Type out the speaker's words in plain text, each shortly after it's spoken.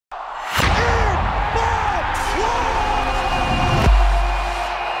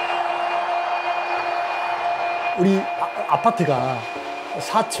우리 아파트가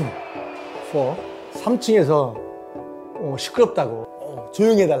 4층, 3층에서 시끄럽다고,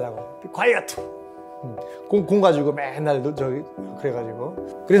 조용히 해달라고, quiet. 공 가지고 맨날 저기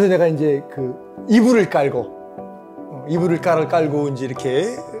그래가지고. 그래서 내가 이제 그 이불을 깔고, 이제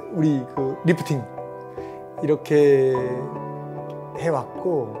이렇게 우리 그 리프팅 이렇게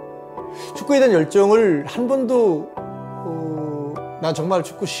해왔고, 축구에 대한 열정을 한 번도 난 정말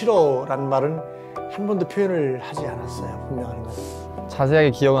축구 싫어라는 말은 한 번도 표현을 하지 않았어요. 분명한 건.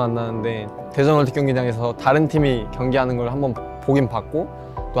 자세하게 기억은 안 나는데 대전 월드 경기장에서 다른 팀이 경기하는 걸 한번 보긴 봤고,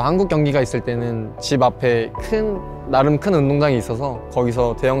 또 한국 경기가 있을 때는 집 앞에 나름 큰 운동장이 있어서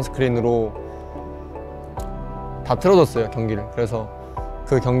거기서 대형 스크린으로 다 틀어줬어요, 경기를. 그래서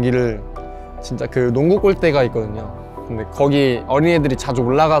그 경기를 진짜 그 농구 골대가 있거든요. 근데 거기 어린애들이 자주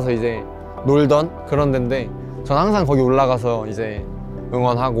올라가서 이제 놀던 그런 데인데, 전 항상 거기 올라가서 이제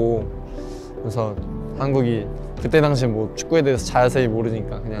응원하고, 그래서 한국이 그때 당시 뭐 축구에 대해서 자세히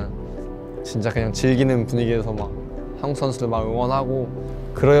모르니까 그냥 진짜 그냥 즐기는 분위기에서 막 한국 선수들 막 응원하고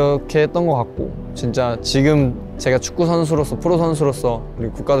그렇게 했던 것 같고, 진짜 지금 제가 축구 선수로서, 프로 선수로서,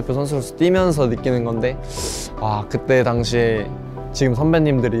 그리고 국가대표 선수로서 뛰면서 느끼는 건데, 와, 그때 당시에 지금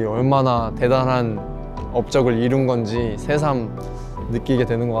선배님들이 얼마나 대단한 업적을 이룬 건지 새삼 느끼게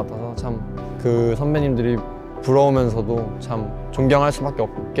되는 것 같아서 참 그 선배님들이 부러우면서도 참 존경할 수밖에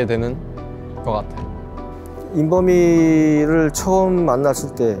없게 되는 것 같아요. 인범이를 처음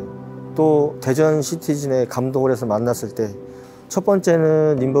만났을 때, 또 대전 시티즌에 감독을 해서 만났을 때, 첫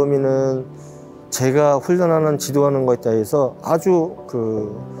번째는 인범이는 제가 훈련하는 지도하는 것에 대해서 아주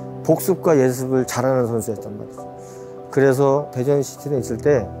그 복습과 예습을 잘하는 선수였단 말이죠. 그래서 대전 시티즌에 있을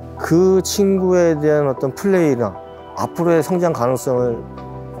때 그 친구에 대한 어떤 플레이나 앞으로의 성장 가능성을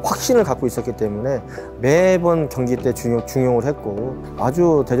확신을 갖고 있었기 때문에 매번 경기 때 중용을 했고,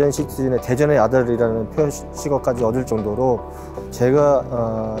 아주 대전 시티즌의 대전의 아들이라는 표시어까지 얻을 정도로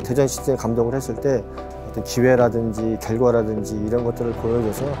제가 대전 시티즌 감독을 했을 때 어떤 기회라든지 결과라든지 이런 것들을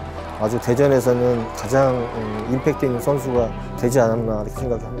보여줘서 아주 대전에서는 가장 임팩트 있는 선수가 되지 않았나 이렇게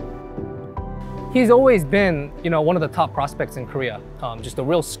생각합니다. He's always been, one of the top prospects in Korea. Just a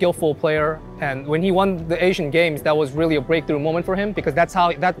real skillful player, and when he won the Asian Games, that was really a breakthrough moment for him, because that's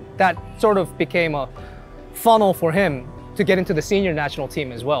how that sort of became a funnel for him to get into the senior national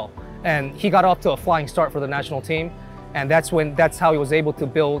team as well. And he got off to a flying start for the national team, and that's how he was able to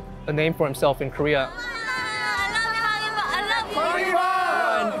build a name for himself in Korea.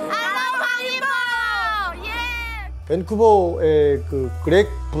 밴쿠버의 그 그렉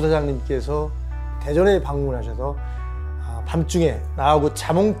부사장님께서 대전에 방문하셔서 밤중에 나하고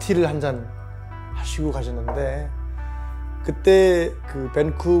자몽티를 한잔 하시고 가셨는데, 그때 그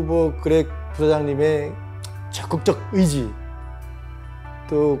밴쿠버 그렉 부사장님의 적극적 의지,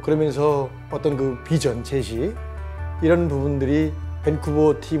 또 그러면서 어떤 그 비전 제시, 이런 부분들이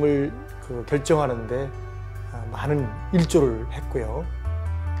밴쿠버 팀을 그 결정하는데 많은 일조를 했고요.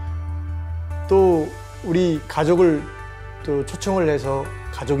 또 우리 가족을 또 초청을 해서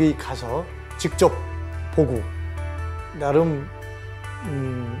가족이 가서 직접 보고 나름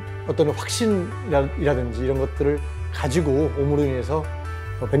어떤 확신이라든지 이런 것들을 가지고 오므로 인해서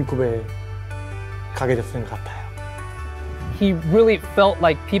밴쿠버에 가게 됐던 것 같아요. He really felt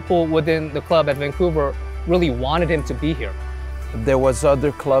like people within the club at Vancouver really wanted him to be here. There was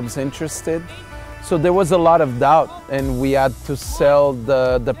other clubs interested. So there was a lot of doubt, and we had to sell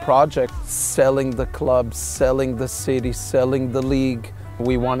the project, selling the club, selling the city, selling the league.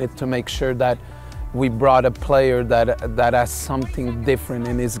 We wanted to make sure that we brought a player that has something different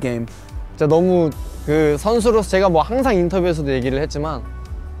in his game. 진짜 너무 그 선수로서 제가 뭐 항상 인터뷰에서도 얘기를 했지만,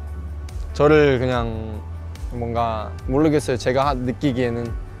 저를 그냥 뭔가 모르겠어요. 제가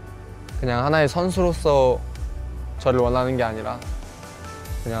느끼기에는 그냥 하나의 선수로서 저를 원하는 게 아니라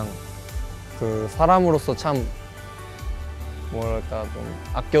그냥 그 사람으로서 참 뭐랄까 좀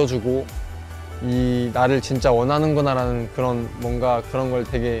아껴주고, 이 나를 진짜 원하는구나라는 그런 뭔가 그런 걸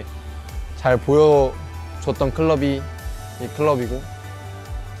되게 잘 보여줬던 클럽이 이 클럽이고.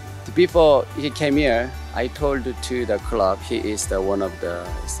 Before he came here, I told to the club he is one of the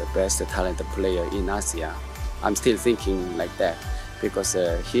best talented player in Asia. I'm still thinking like that because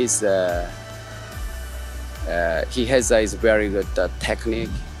he has his very good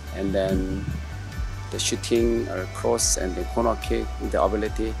technique, and then the shooting or cross and the corner kick, the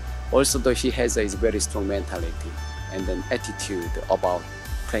ability. Also, though he has a very strong mentality and then attitude about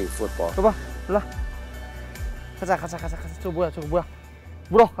playing football. 줘봐, 일로 가자. 저거 뭐야?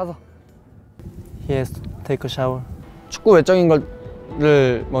 물어, 가서. He has to take a shower. 축구 외적인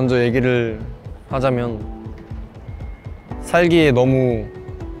것을 먼저 얘기를 하자면, 살기에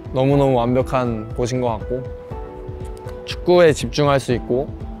너무너무 완벽한 곳인 것 같고, 축구에 집중할 수 있고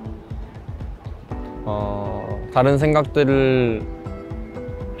다른 생각들을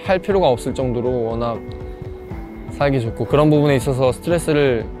할 필요가 없을 정도로 워낙 살기 좋고 그런 부분에 있어서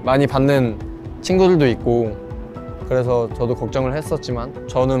스트레스를 많이 받는 친구들도 있고 그래서 저도 걱정을 했었지만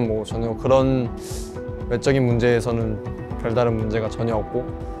저는 뭐 전혀 그런 외적인 문제에서는 별다른 문제가 전혀 없고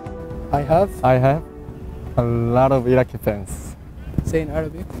I have a lot of Iraqi fans. Say in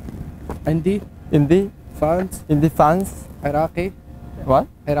Arabic. Indi fans. Indi fans. Iraqi. What?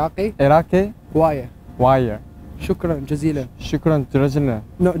 Iraqi. Iraqi. Wire. شكرا جزيلا. شكرا جزيلا.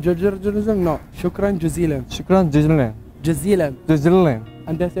 No, جزيلا. No. شكرا جزيلا. شكرا جزيلا. جزيلا. جزيلا.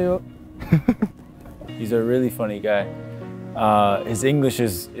 And they say. He's a really funny guy. His English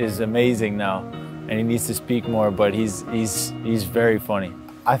is amazing now, and he needs to speak more. But he's very funny.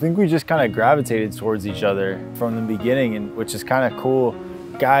 I think we just kind of gravitated towards each other from the beginning, and which is kind of cool.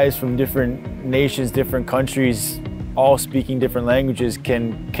 Guys from different nations, different countries, all speaking different languages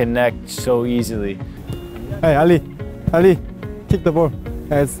can connect so easily. Hey Ali, kick the ball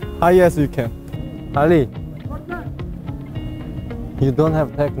as high as you can. Ali, you don't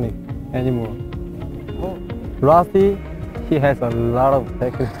have technique anymore. Rusty, he has a lot of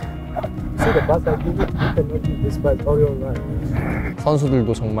technique. See the pass I give you, you cannot do this by all your life.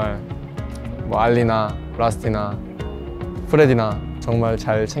 선수들도 정말 뭐 알리나 라스티나 프레디나 정말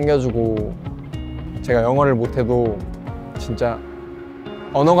잘 챙겨주고 제가 영어를 못해도 진짜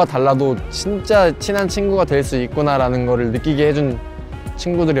언어가 달라도 진짜 친한 친구가 될 수 있구나라는 거를 느끼게 해준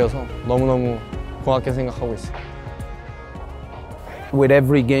친구들이어서 너무너무 고맙게 생각하고 있어요. With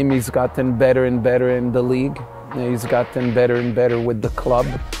every game he's gotten better and better in the league. He's gotten better and better with the club.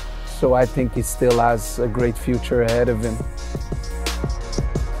 So I think he still has a great future ahead of him.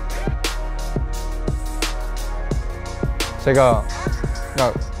 제가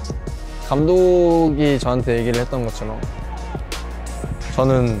감독이 저한테 얘기를 했던 것처럼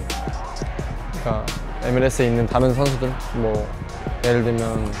저는 그러니까 MLS에 있는 다른 선수들 뭐 예를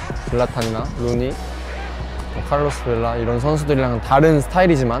들면 질라탄이나 루니, 뭐 카를로스 벨라 이런 선수들이랑은 다른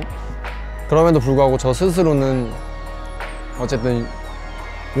스타일이지만 그럼에도 불구하고 저 스스로는 어쨌든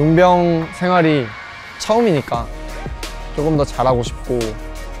용병 생활이 처음이니까 조금 더 잘하고 싶고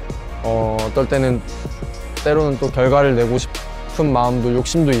어떨 때는 때로는 또 결과를 내고 싶은 마음도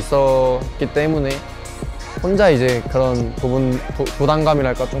욕심도 있었기 때문에 혼자 이제 그런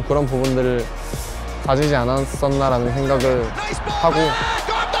부담감이랄까 좀 그런 부분들을 가지지 않았었나라는 생각을 하고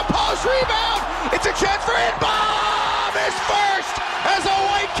It's a chance for Inbeom! His first as a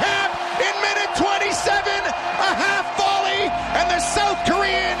Whitecap in minute 27, a half volley, and the South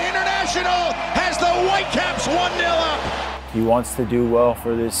Korean international has the Whitecaps 1-0 up. He wants to do well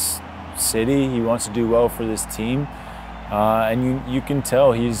for this city. He wants to do well for this team, and you can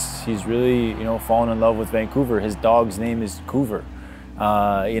tell he's really fallen in love with Vancouver. His dog's name is Coover,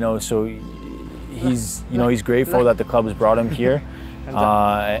 so he's grateful that the club has brought him here.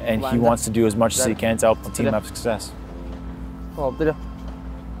 And he wants to do as much as he can to help the team have success. 엎드려.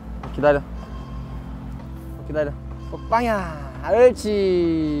 기다려. 빵야.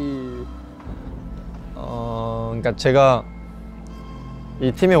 옳지. 그러니까 제가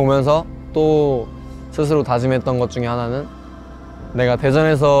이 팀에 오면서 또 스스로 다짐했던 것 중에 하나는 내가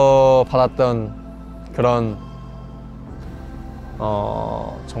대전에서 받았던 그런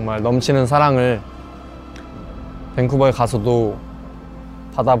정말 넘치는 사랑을 밴쿠버에 가서도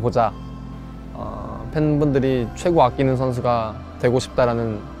받아보자. 팬분들이 최고 아끼는 선수가 되고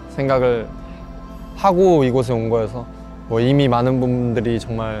싶다라는 생각을 하고 이곳에 온 거여서 뭐 이미 많은 분들이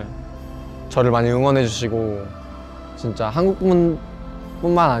정말 저를 많이 응원해 주시고 진짜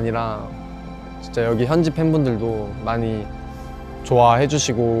한국뿐만 아니라 진짜 여기 현지 팬분들도 많이 좋아해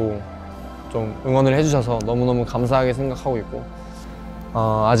주시고 좀 응원을 해 주셔서 너무너무 감사하게 생각하고 있고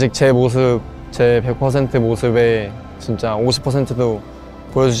아직 제 모습, 제 100% 모습에 진짜 50%도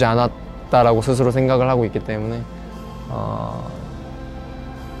보여주지 않았다라고 스스로 생각을 하고 있기 때문에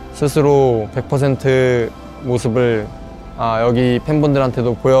스스로 100% 모습을 여기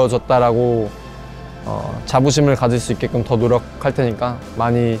팬분들한테도 보여줬다라고 자부심을 가질 수 있게끔 더 노력할 테니까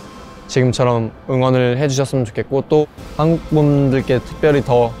많이 지금처럼 응원을 해주셨으면 좋겠고 또 한국 분들께 특별히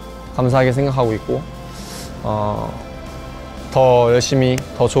더 감사하게 생각하고 있고 더 열심히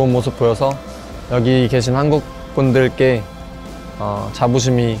더 좋은 모습 보여서 여기 계신 한국 분들께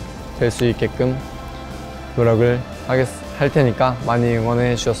자부심이 될 수 있게끔 노력을 할 테니까 많이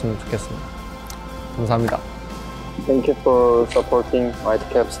응원해 주셨으면 좋겠습니다. 감사합니다. Thank you for supporting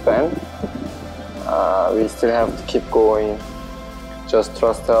Whitecaps fan. We still have to keep going. Just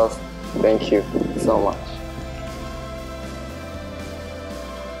trust us. Thank you so much.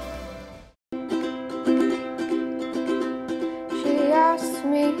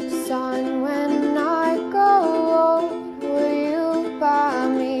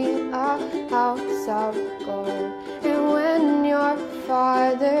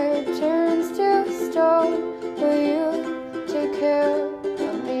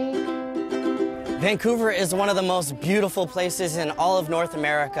 Vancouver is one of the most beautiful places in all of North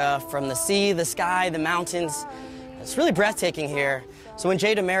America, from the sea, the sky, the mountains. It's really breathtaking here. So when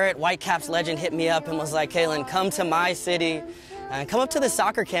Jay DeMerit, Whitecaps legend, hit me up and was like, Kalen, come to my city and come up to the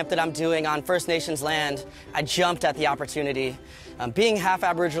soccer camp that I'm doing on First Nations land, I jumped at the opportunity. Being half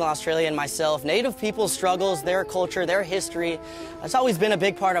Aboriginal Australian myself, Native people's struggles, their culture, their history, that's always been a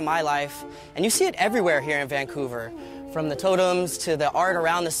big part of my life. And you see it everywhere here in Vancouver, from the totems to the art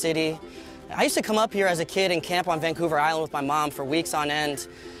around the city. I used to come up here as a kid and camp on Vancouver Island with my mom for weeks on end.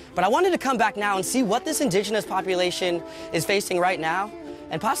 But I wanted to come back now and see what this Indigenous population is facing right now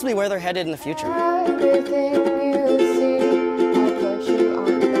and possibly where they're headed in the future.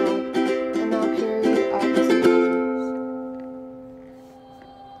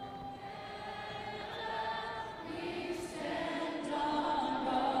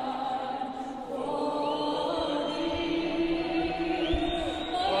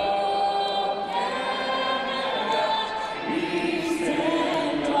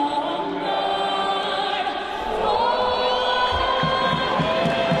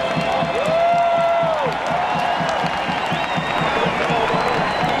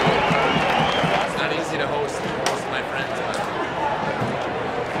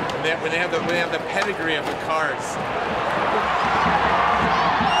 When they have the pedigree of the cars.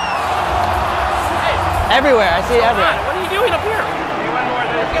 Everywhere, I see it everywhere. What are you doing up here?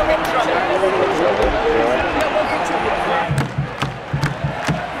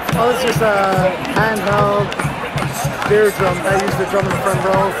 Oh, it's just a handheld beer drum. I use the drum in the front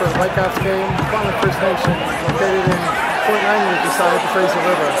row for the Whitecaps game. Quantum First Nation, located in Fort Langley beside the Fraser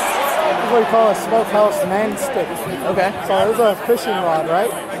River. This is what we call a smokehouse man stick. Okay. So it was a fishing rod, right?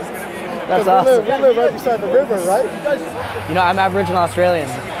 That's awesome. We live right beside the river, right? You know, I'm Aboriginal Australian.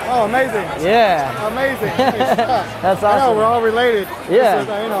 Oh, amazing. Yeah. Amazing. That's awesome. I know, we're all related. Yeah. This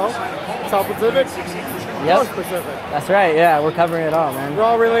is, you know, South Pacific, North Pacific. That's right, yeah, we're covering it all, man. We're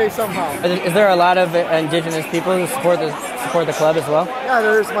all related somehow. Is there a lot of Indigenous people who support the club as well? Yeah,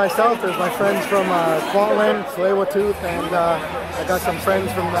 there's myself, there's my friends from Kwantlen, Tsleil-Waututh, and I got some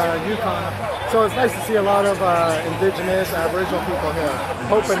friends from Yukon. So it's nice to see a lot of Indigenous, Aboriginal people here.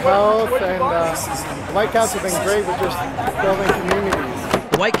 Hope and health, and the Whitecaps have been great with just building communities.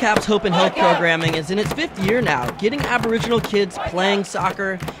 The Whitecaps Hope and Health programming is in its 5th year now, getting Aboriginal kids playing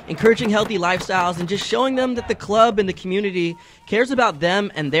soccer, encouraging healthy lifestyles, and just showing them that the club and the community cares about them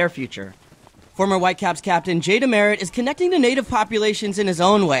and their future. Former Whitecaps captain Jay DeMerit is connecting to Native populations in his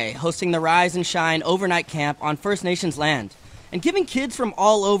own way, hosting the Rise and Shine overnight camp on First Nations land, and giving kids from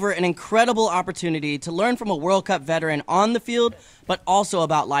all over an incredible opportunity to learn from a World Cup veteran on the field, but also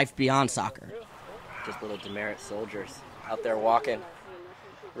about life beyond soccer. Just little DeMerit soldiers out there walking,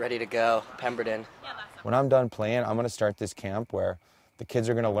 ready to go, Pemberton. When I'm done playing, I'm going to start this camp where the kids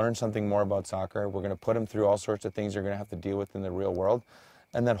are going to learn something more about soccer. We're going to put them through all sorts of things they're going to have to deal with in the real world.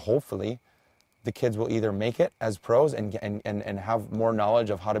 And then hopefully the kids will either make it as pros and have more knowledge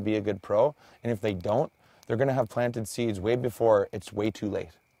of how to be a good pro. And if they don't, they're going to have planted seeds way before it's way too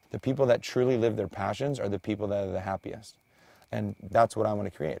late. The people that truly live their passions are the people that are the happiest. And that's what I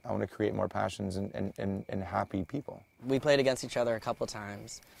want to create. I want to create more passions and happy people. We played against each other a couple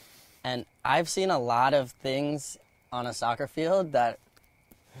times, and I've seen a lot of things on a soccer field that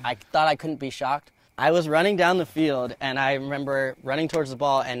I thought I couldn't be shocked. I was running down the field, and I remember running towards the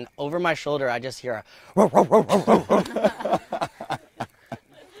ball, and over my shoulder I just hear a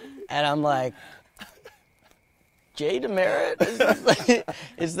and I'm like, Jay DeMerit?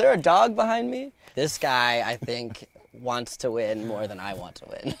 Is there a dog behind me? This guy, I think, wants to win more than I want to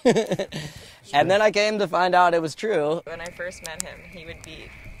win. And then I came to find out it was true. When I first met him, he would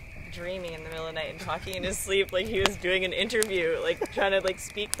be dreaming in the middle of the night and talking in his sleep like he was doing an interview, like trying to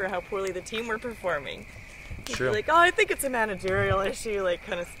speak for how poorly the team were performing. He'd be like, oh, I think it's a managerial issue,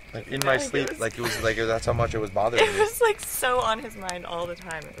 kind of. In my sleep, it was that's how much it was bothering me. It was so on his mind all the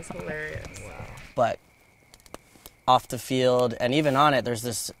time. It was hilarious. Wow. But off the field and even on it, there's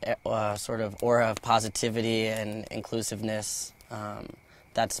this sort of aura of positivity and inclusiveness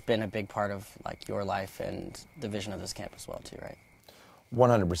that's been a big part of your life and the vision of this camp as well too, right?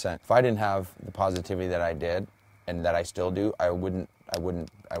 100%. If I didn't have the positivity that I did and that I still do, I wouldn't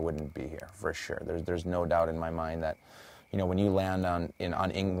be here for sure. There's no doubt in my mind that, when you land on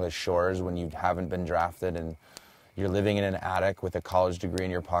English shores, when you haven't been drafted and you're living in an attic with a college degree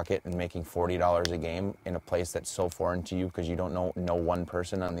in your pocket and making $40 a game in a place that's so foreign to you because you don't know one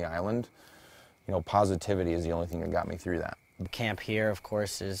person on the island, positivity is the only thing that got me through that. The camp here, of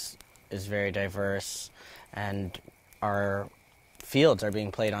course, is very diverse, and our fields are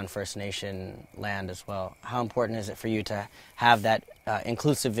being played on First Nation land as well. How important is it for you to have that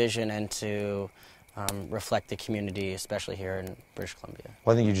inclusive vision and to reflect the community, especially here in British Columbia?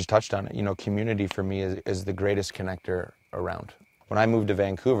 Well, I think you just touched on it. You know, community for me is the greatest connector around. When I moved to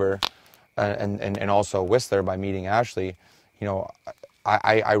Vancouver, and also Whistler by meeting Ashley, you know,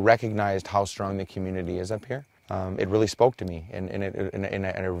 I recognized how strong the community is up here. It really spoke to me, and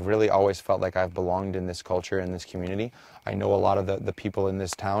it really always felt like I've belonged in this culture, in this community. I know a lot of the people in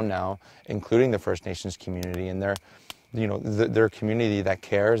this town now, including the First Nations community, and they're, you know, they're a community that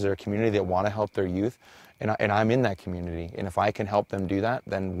cares, they're a community that want to help their youth, and I'm in that community. And if I can help them do that,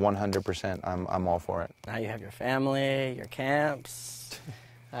 then 100% I'm all for it. Now you have your family, your camps.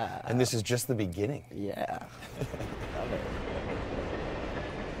 And this is just the beginning. Yeah. Love it.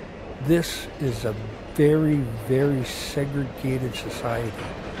 This is a very, very segregated society,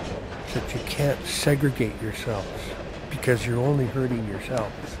 that you can't segregate yourselves because you're only hurting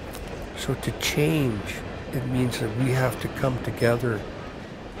yourselves. So to change, it means that we have to come together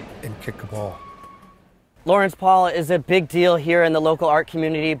and kick a ball. Lawrence Paul is a big deal here in the local art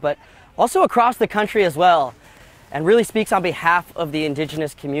community, but also across the country as well, and really speaks on behalf of the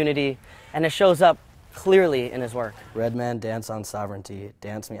Indigenous community, and it shows up clearly in his work. Red Man Dance on Sovereignty,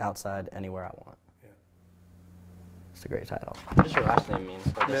 Dance Me Outside Anywhere I Want. Yeah. It's a great title. What does your last name mean?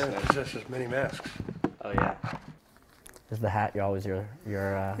 Man possesses many masks. Oh yeah. Is the hat always your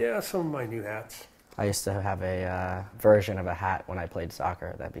Yeah, some of my new hats. I used to have a version of a hat when I played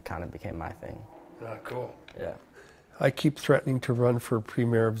soccer that kind of became my thing. Ah, cool. Yeah. I keep threatening to run for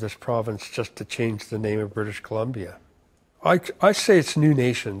premier of this province just to change the name of British Columbia. I say it's New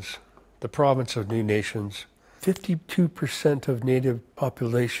Nations, the province of New Nations. 52% of Native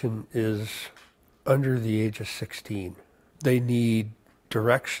population is under the age of 16. They need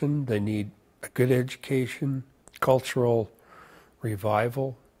direction, they need a good education, cultural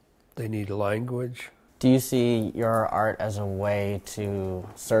revival, they need language. Do you see your art as a way to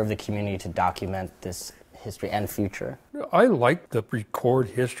serve the community, to document this history and future? I like to record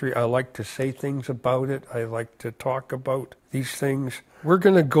history. I like to say things about it. I like to talk about these things. We're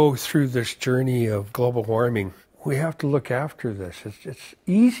going to go through this journey of global warming. We have to look after this. It's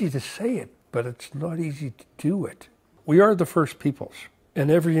easy to say it, but it's not easy to do it. We are the first peoples, and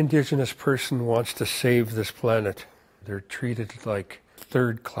every Indigenous person wants to save this planet. They're treated like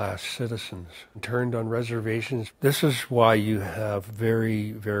third-class citizens, turned on reservations. This is why you have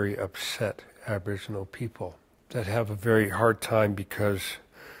very, very upset Aboriginal people that have a very hard time because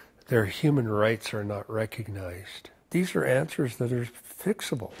their human rights are not recognized. These are answers that are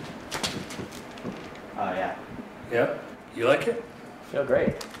fixable. Oh yeah. Yeah? You like it? Feel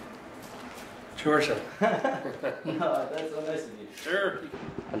great. Sure, sir. No, that's so nice of you. Sure.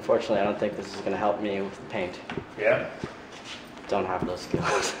 Unfortunately, I don't think this is going to help me with paint. Yeah? Don't have those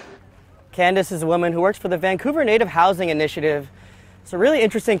skills. Candace is a woman who works for the Vancouver Native Housing Initiative. It's a really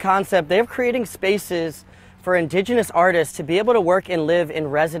interesting concept. They're creating spaces for Indigenous artists to be able to work and live in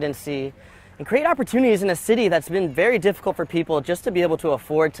residency and create opportunities in a city that's been very difficult for people just to be able to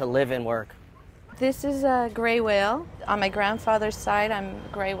afford to live and work. This is a gray whale. On my grandfather's side, I'm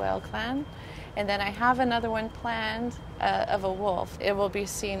Gray Whale clan. And then I have another one planned of a wolf. It will be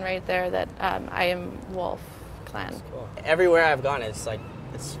seen right there that I am wolf clan. Cool. Everywhere I've gone, it's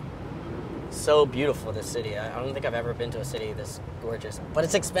so beautiful, this city. I don't think I've ever been to a city this gorgeous. But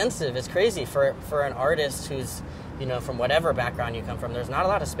it's expensive. It's crazy for an artist who's, you know, from whatever background you come from. There's not a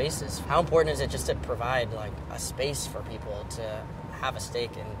lot of spaces. How important is it just to provide like a space for people to have a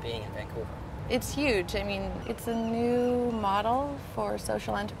stake in being in Vancouver? It's huge. I mean, it's a new model for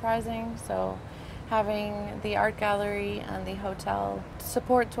social enterprising. So having the art gallery and the hotel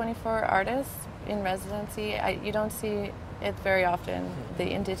support 24 artists in residency, you don't see it very often.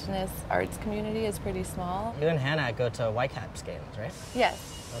 The Indigenous arts community is pretty small. You and Hannah go to Whitecaps games, right?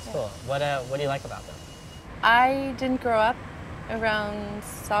 Yes. That's cool. What do you like about them? I didn't grow up around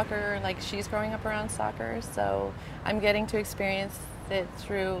soccer like she's growing up around soccer, so I'm getting to experience it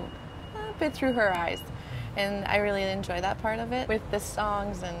through a bit through her eyes, and I really enjoy that part of it with the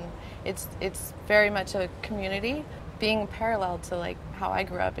songs, and it's very much a community. Being parallel to like how I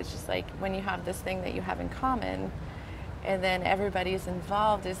grew up, it's just like when you have this thing that you have in common and then everybody's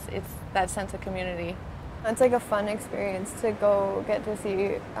involved, it's that sense of community. It's like a fun experience to go get to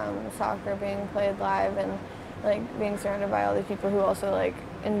see soccer being played live and like being surrounded by all these people who also like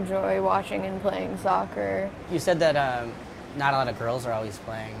enjoy watching and playing soccer. You said that not a lot of girls are always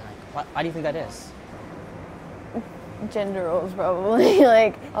playing. Like, why do you think that is? Gender roles probably.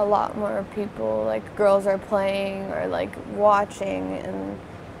 Like a lot more people, like girls are playing or like watching, and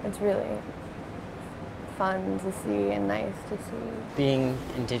it's really fun to see and nice to see. Being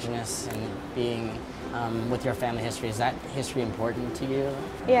Indigenous and being with your family history, is that history important to you?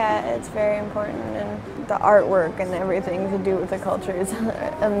 Yeah, it's very important, and the artwork and everything to do with the culture is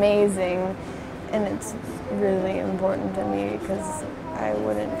amazing, and it's really important to me because I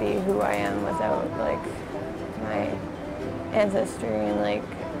wouldn't be who I am without like my ancestry and like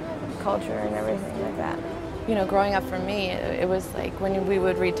culture and everything like that. You know, growing up for me, it was like when we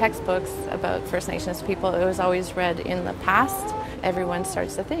would read textbooks about First Nations people, it was always read in the past. Everyone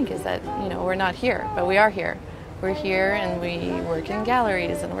starts to think is that, you know, we're not here, but we are here. We're here and we work in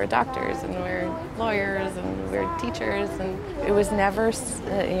galleries and we're doctors and we're lawyers and we're teachers, and it was never,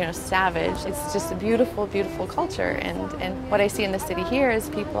 you know, savage. It's just a beautiful, beautiful culture, and what I see in the city here is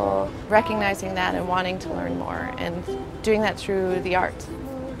people recognizing that and wanting to learn more and doing that through the art.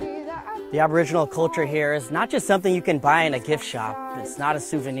 The Aboriginal culture here is not just something you can buy in a gift shop. It's not a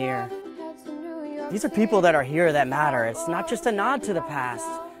souvenir. These are people that are here that matter. It's not just a nod to the past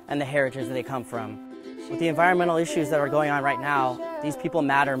and the heritage that they come from. With the environmental issues that are going on right now, these people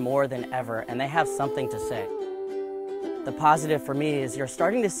matter more than ever, and they have something to say. The positive for me is you're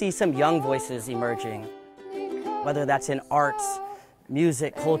starting to see some young voices emerging, whether that's in arts,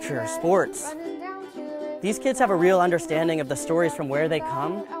 music, culture, sports. These kids have a real understanding of the stories from where they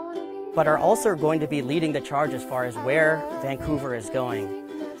come, but are also going to be leading the charge as far as where Vancouver is going.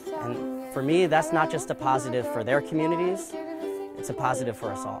 And for me, that's not just a positive for their communities, it's a positive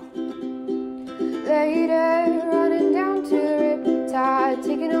for us all. Later, running down to the riptide,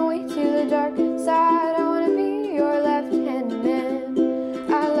 taken away to the dark side. I wanna be your left-hand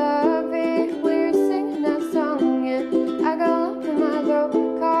man. I love it when you're singing that song, and I got a lump in my throat,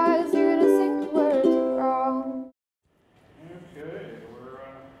 cause you're gonna sing the words wrong. Okay, we're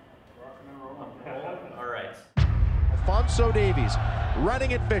rocking and rolling. All right. Alphonso Davies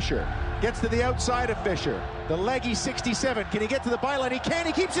running at Fisher. Gets to the outside of Fisher. The leggy 67. Can he get to the byline? He can.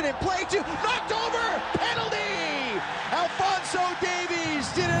 He keeps it in play too. Knocked over. Penalty. Alphonso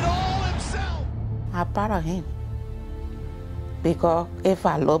Davies did it all himself. I'm proud of him. Because if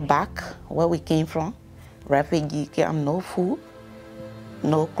I look back where we came from, refugee camp, no food,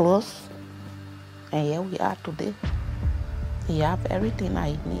 no clothes, and here we are today. He have everything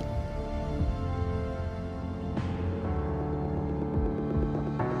I need.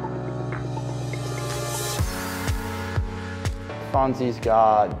 Fonzie's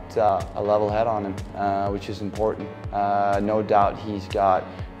got a level head on him, which is important. No doubt he's got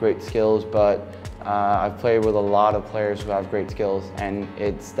great skills, but I've played with a lot of players who have great skills, and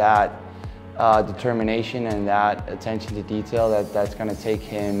it's that determination and that attention to detail that's going to take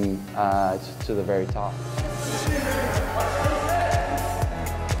him to the very top.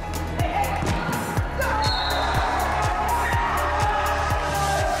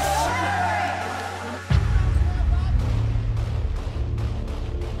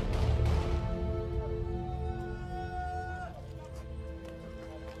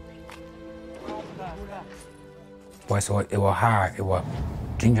 It was hard, it was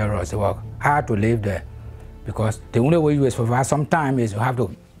dangerous, it was hard to live there because the only way you survive sometimes is you have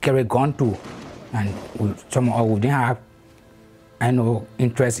to carry a gun too, and somehow we didn't have no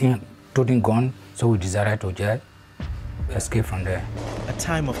interest in toting gun, so we decided to just escape from there. A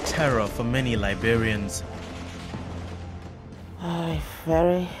time of terror for many Liberians.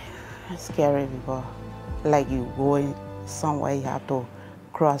 Very scary because like you going somewhere, you have to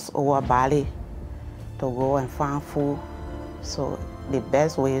cross over Bali to go and find food. So the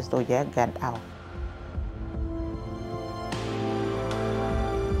best way is to just get out.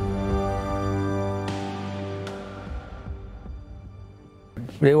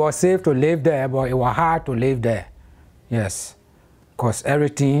 It was safe to live there, but it was hard to live there. Yes, because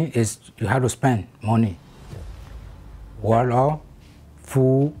everything is, you have to spend money. Water,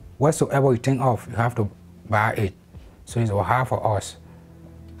 food, whatsoever you think of, you have to buy it. So it was hard for us.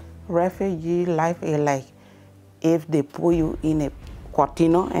 Refugee life is like if they put you in a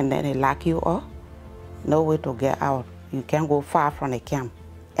container and then they lock you up, no way to get out. You can't go far from the camp.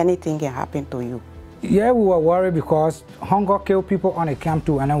 Anything can happen to you. Yeah, we were worried because hunger killed people on the camp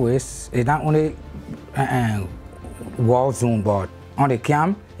too anyways. It's not only war zone, but on the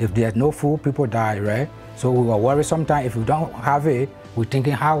camp, if there's no food, people die, right? So we were worried sometimes if we don't have it, we're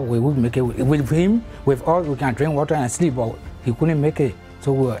thinking how we would make it. With him, with us, we can drink water and sleep, but he couldn't make it.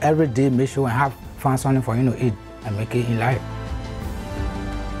 So we every day make sure and find something for him to eat and make it in life.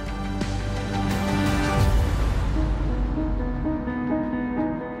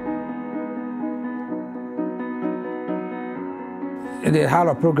 They have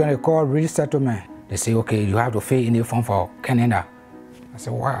a program called resettlement. They say, okay, you have to fill in a form for Canada. I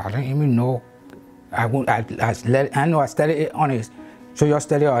said, wow, I don't even know I know I studied it on his social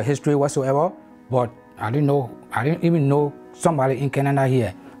study or history whatsoever, but I didn't even know somebody in Canada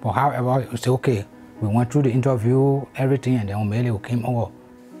here. But however, it was okay. We went through the interview, everything, and then O'Malley came over.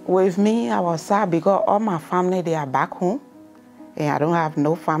 With me, I was sad because all my family, they are back home, and I don't have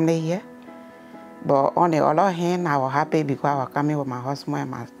no family here. But on the other hand, I was happy because I was coming with my husband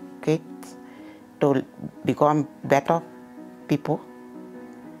and my kids to become better people.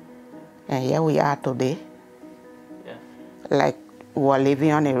 And here we are today. Yeah. Like, we were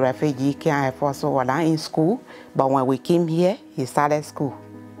living on a refugee camp. Alphonso was not in school, but when we came here, he started school.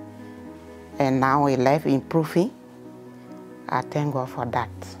 And now he life improving. I thank God for that.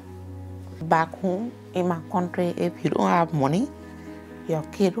 Back home in my country, if you don't have money, your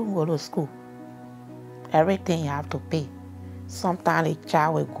kid don't go to school. Everything you have to pay. Sometimes a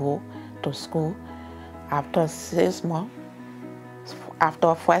child will go to school after 6 months.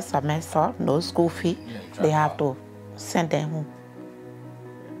 After first semester, no school fee, they have to send them home.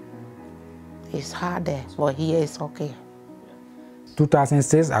 It's hard there, but here it's okay.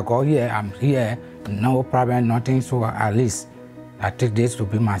 2006, I got here, I'm here, no problem, nothing, so at least I take this to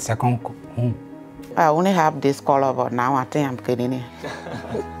be my second home. I only have this color, but now I think I'm getting it.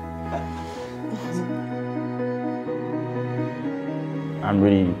 I'm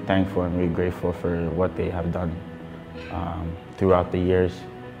really thankful and really grateful for what they have done throughout the years.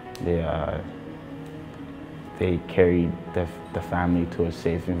 They carried the family to a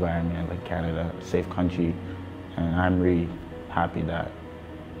safe environment like Canada, a safe country, and I'm really happy that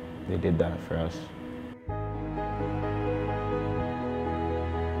they did that for us.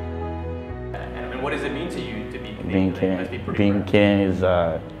 And what does it mean to you to be Canadian? Being Canadian is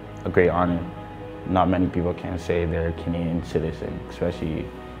a great honor. Not many people can say they're a Canadian citizen, especially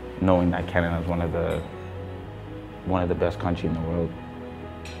knowing that Canada is one of the best countries in the world.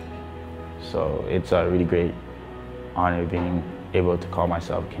 So it's a really great honor being able to call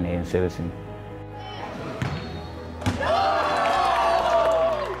myself a Canadian citizen.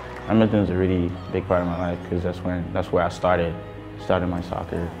 Edmonton's a really big part of my life because that's where I started my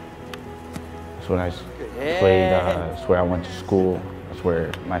soccer. That's when I played. That's where I went to school. That's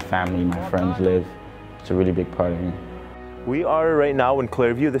where my family, my friends live. It's a really big part of me. We are right now in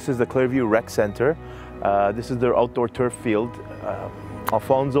Clairview. This is the Clairview Rec Center. This is their outdoor turf field.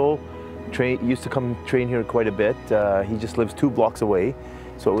 Alphonso used to come train here quite a bit. He just lives 2 blocks away,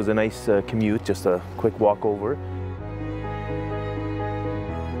 so it was a nice commute, just a quick walk over.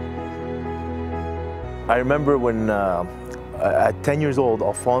 I remember when at 10 years old,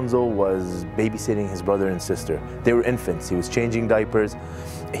 Alphonso was babysitting his brother and sister. They were infants. He was changing diapers.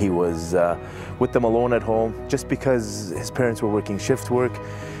 He was with them alone at home just because his parents were working shift work.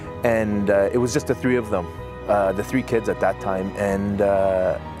 And it was just the 3 of them, the 3 kids at that time. And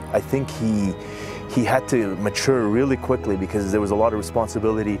I think he had to mature really quickly because there was a lot of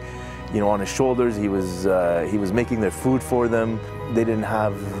responsibility, on his shoulders. He was making their food for them. They didn't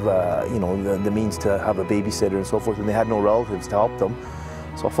have, the means to have a babysitter and so forth, and they had no relatives to help them.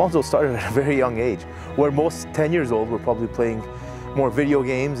 So Alphonso started at a very young age, where most 10 years old were probably playing more video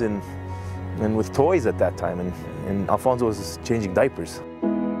games and with toys at that time, and Alphonso was changing diapers.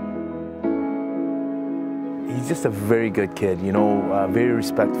 He's just a very good kid, very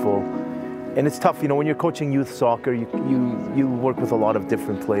respectful. And it's tough, when you're coaching youth soccer, you work with a lot of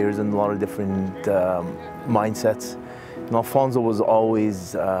different players and a lot of different mindsets. And Alphonso was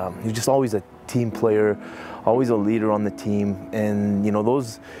always, he was just always a team player, always a leader on the team. And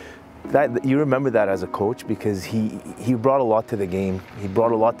you remember that as a coach because he brought a lot to the game. He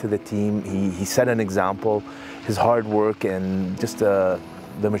brought a lot to the team. He set an example. His hard work and just the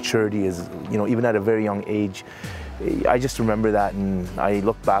maturity is, even at a very young age. I just remember that, and I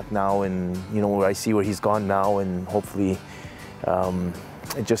look back now and, I see where he's gone now, and hopefully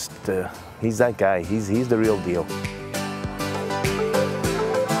he's that guy. He's the real deal.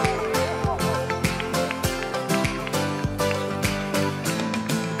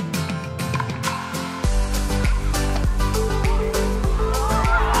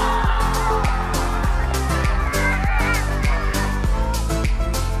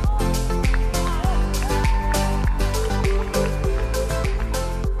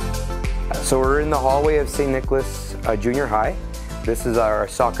 So we're in the hallway of St. Nicholas Junior High. This is our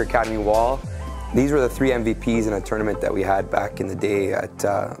soccer academy wall. These were the 3 MVPs in a tournament that we had back in the day at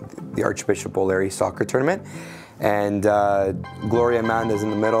the Archbishop O'Leary soccer tournament. And Gloria Amanda's in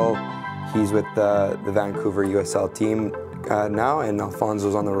the middle. He's with the Vancouver USL team now, and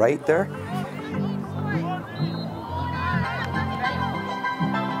Alphonso's on the right there.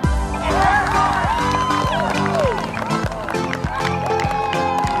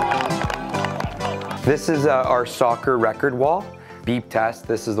 This is our soccer record wall, beep test.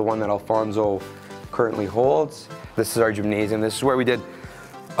 This is the one that Alphonso currently holds. This is our gymnasium. This is where we did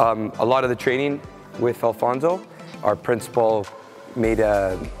a lot of the training with Alphonso. Our principal made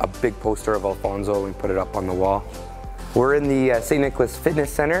a big poster of Alphonso and put it up on the wall. We're in the St. Nicholas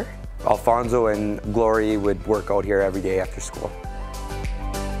Fitness Center. Alphonso and Glory would work out here every day after school.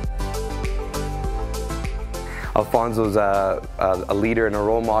 Alphonso's a leader and a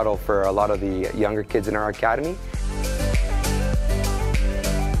role model for a lot of the younger kids in our academy.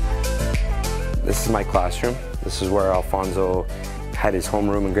 This is my classroom. This is where Alphonso had his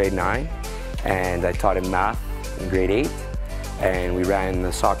homeroom in grade 9, and I taught him math in grade 8, and we ran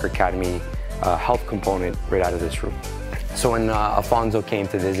the soccer academy health component right out of this room. So when Alphonso came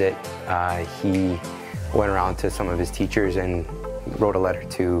to visit, he went around to some of his teachers and wrote a letter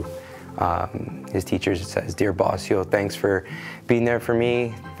to his teachers. It says, "Dear boss, thanks for being there for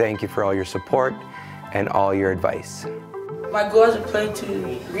me. Thank you for all your support and all your advice." My goal as a player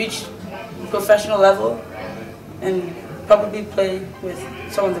to reach professional level and probably play with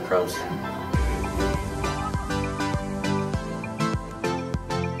some of the pros.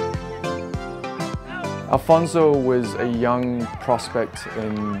 Alphonso was a young prospect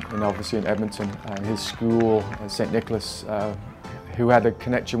obviously in Edmonton, and his school, St. Nicholas, who had a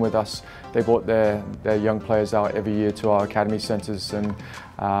connection with us. They brought their young players out every year to our academy centres and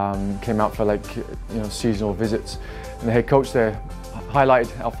came out for seasonal visits. And the head coach there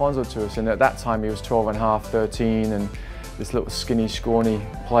highlighted Alphonso to us, and at that time he was 12 and a half, 13, and this little skinny, scrawny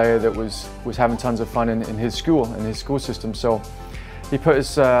player that was having tons of fun in his school system. So he put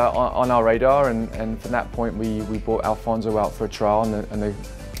us on our radar, and from that point we brought Alphonso out for a trial, and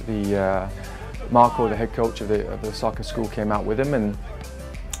Marco, the head coach of the soccer school, came out with him, and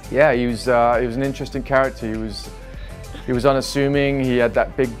yeah, he was an interesting character. He was unassuming. He had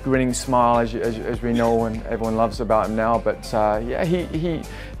that big grinning smile, as we know, and everyone loves about him now. But yeah,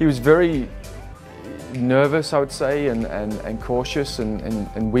 he was very nervous, I would say, and cautious. And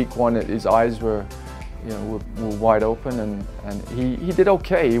in week 1, his eyes were wide open, and he did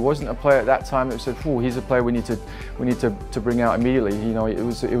okay. He wasn't a player at that time that said, "Oh, he's a player we need to bring out immediately." It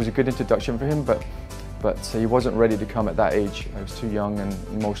was a good introduction for him, but he wasn't ready to come at that age. He was too young and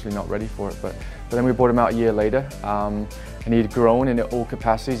emotionally not ready for it. But then we brought him out a year later, and he'd grown in all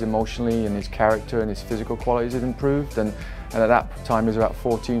capacities, emotionally, and his character and his physical qualities had improved. And at that time he was about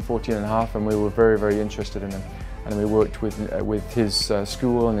 14 and a half, and we were very, very interested in him. And we worked with his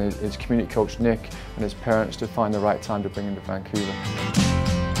school and his community coach Nick and his parents to find the right time to bring him to Vancouver.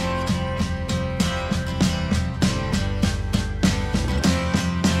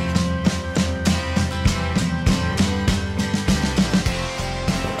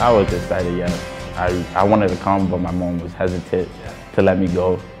 I was excited, yes. I wanted to come, but my mom was hesitant to let me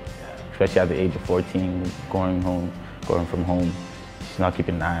go, especially at the age of 14, going from home. She's not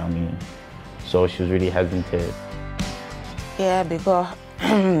keeping an eye on me, so she was really hesitant. Yeah, because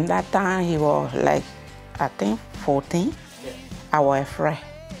that time he was like, I think 14. I was afraid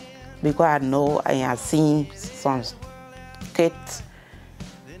because I know I have seen some kids.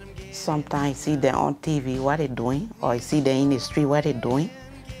 Sometimes see them on TV what they're doing, or I see them in the street what they're doing.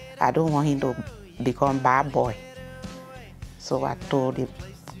 I don't want him to become a bad boy. So I told the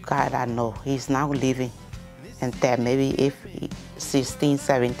guy that no, he's now leaving, and that maybe if he's 16,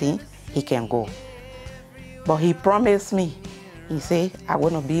 17, he can go. But he promised me, he said, I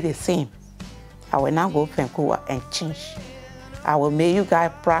want to be the same. I will now go to Vancouver and change. I will make you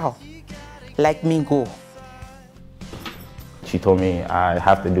guys proud, let me go. She told me I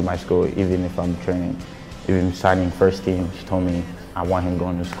have to do my school even if I'm training, even signing first team. She told me I want him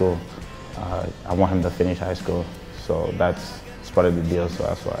going to school. I want him to finish high school. So that's part of the deal, so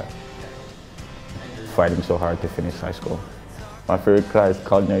that's why I'm fighting so hard to finish high school. My favorite class is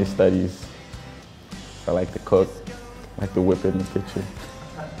culinary studies. I like to cook, I like to whip in the kitchen.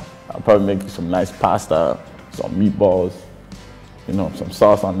 I'll probably make you some nice pasta, some meatballs, some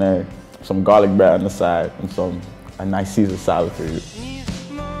sauce on there, some garlic bread on the side, and a nice Caesar salad for you.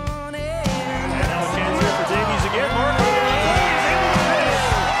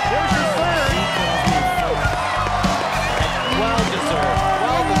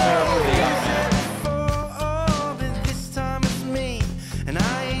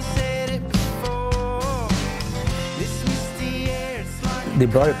 They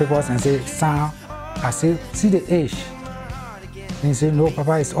brought the papers and said, "Son," I said, "See the age." And he said, "No,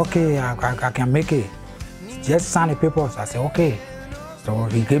 Papa, it's okay, I can make it. Just sign the papers." I said, "Okay." So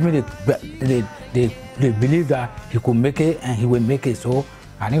he gave me the belief that he could make it and he will make it. So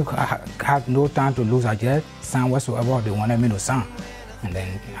I didn't have no time to lose. I just signed whatsoever they wanted me to sign. And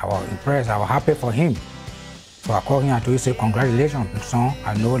then I was impressed, I was happy for him. So I called him and told him, say, congratulations, son.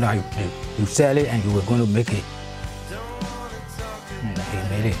 I know that you sell it and you were going to make it. And he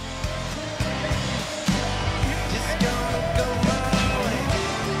made it.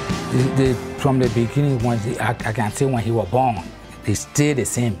 From the beginning, I can say when he was born, they stay the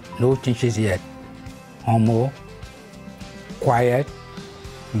same, no changes yet. Humble, quiet.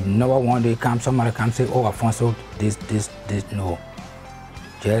 You never one day somebody come say, oh, Alphonso, this, no.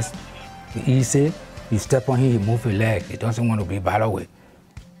 Just easy, you step on him, he move his leg. He doesn't want to be battled away.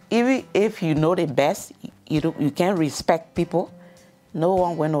 Even if you know the best, you can respect people. No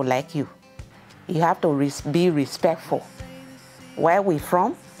one will like you. You have to be respectful. Where we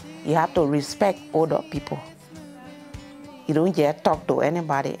from, you have to respect other people. You don't just talk to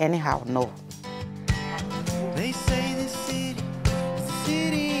anybody anyhow, no. They say the city is the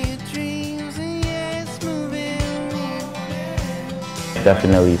city of dreams, and yeah, it's moving.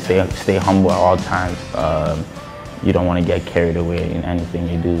 Definitely stay humble at all times. You don't want to get carried away in anything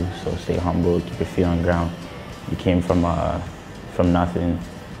you do, so stay humble, keep your feet on the ground. You came from nothing,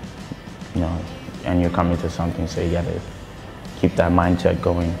 you know, and you're coming to something, so you gotta keep that mindset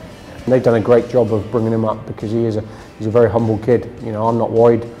going. They've done a great job of bringing him up because he's a very humble kid. You know, I'm not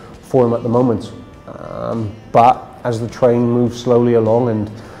worried for him at the moment. But as the train moves slowly along and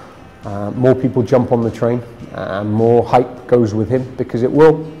more people jump on the train, more hype goes with him, because it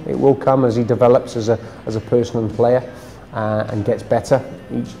will come as he develops as a person and player and gets better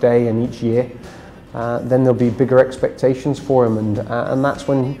each day and each year. Then there'll be bigger expectations for him, and that's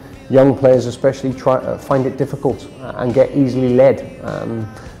when young players especially find it difficult and get easily led,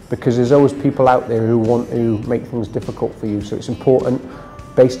 because there's always people out there who want to make things difficult for you. So it's important,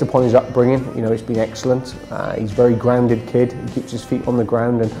 based upon his upbringing, you know, it's been excellent. He's a very grounded kid, he keeps his feet on the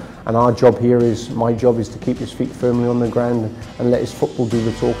ground, and our job here my job is to keep his feet firmly on the ground and let his football do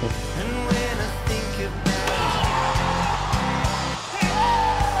the talking.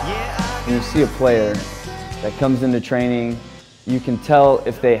 When you see a player that comes into training, you can tell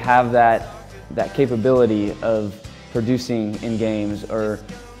if they have that capability of producing in games or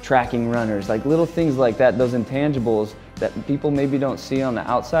tracking runners, like little things like that, those intangibles that people maybe don't see on the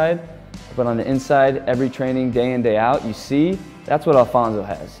outside, but on the inside, every training, day in, day out, you see, that's what Alphonso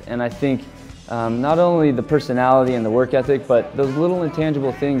has. And I think not only the personality and the work ethic, but those little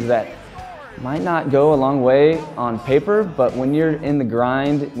intangible things that might not go a long way on paper, but when you're in the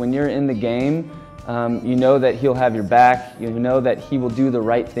grind, when you're in the game, you know that he'll have your back, you know that he will do the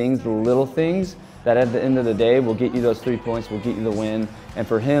right things, the little things that at the end of the day will get you those 3 points, will get you the win, and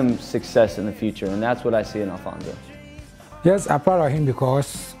for him, success in the future. And that's what I see in Alphonso. Yes, I'm proud of him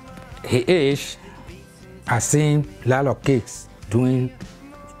because his age, I've seen a lot of kids doing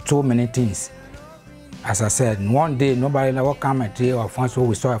so many things. As I said, one day nobody never come and tell Alphonso,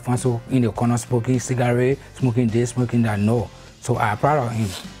 we saw Alphonso in the corner smoking cigarette, smoking this, smoking that, no. So I'm proud of him.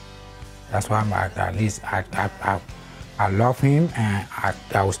 That's why at least I love him, and I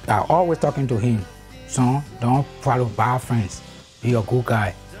always talking to him. Son, don't follow bad friends. Be a good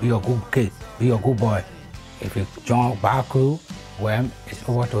guy, be a good kid, be a good boy. If you join bad crew, well, it's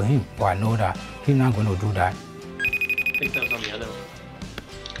over to him. But I know that he's not going to do that. I think that was on the other one.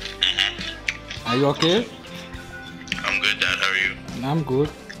 Are you okay? I'm good, Dad. How are you? I'm good.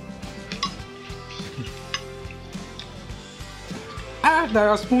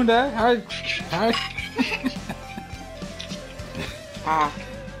 There's a spoon there. Hi. Hi, Hi,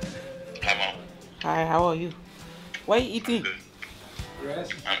 Mom. Hi, how are you? What are you eating? Yes.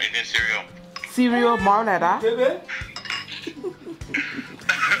 I'm eating cereal. Cereal, more like that?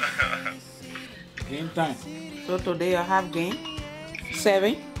 Game time. So today I have game?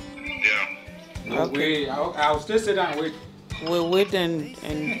 7? Yeah. No, okay. I'll still sit down and wait. We'll wait and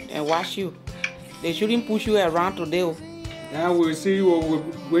watch you. They shouldn't push you around today. Yeah, we'll see you. We're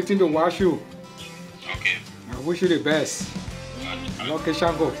waiting to watch you. Okay. I wish you the best. Okay,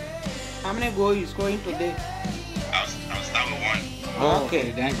 Shango. How many goals you scoring today? I'll start with 1. Oh,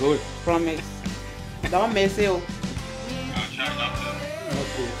 okay, then good. Promise. Don't mess it up. I'll try not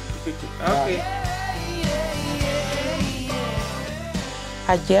to. Okay.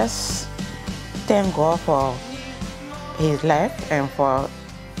 I just thank God for his life and for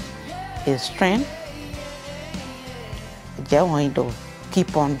his strength. I just want him to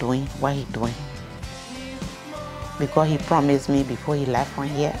keep on doing what he's doing, because he promised me before he left from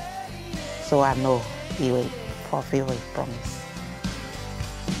here, so I know he will fulfill his promise.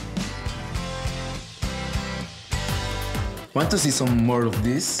 Want to see some more of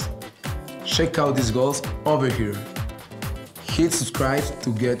this? Check out these goals over here. Hit subscribe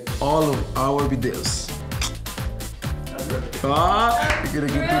to get all of our videos. Ah,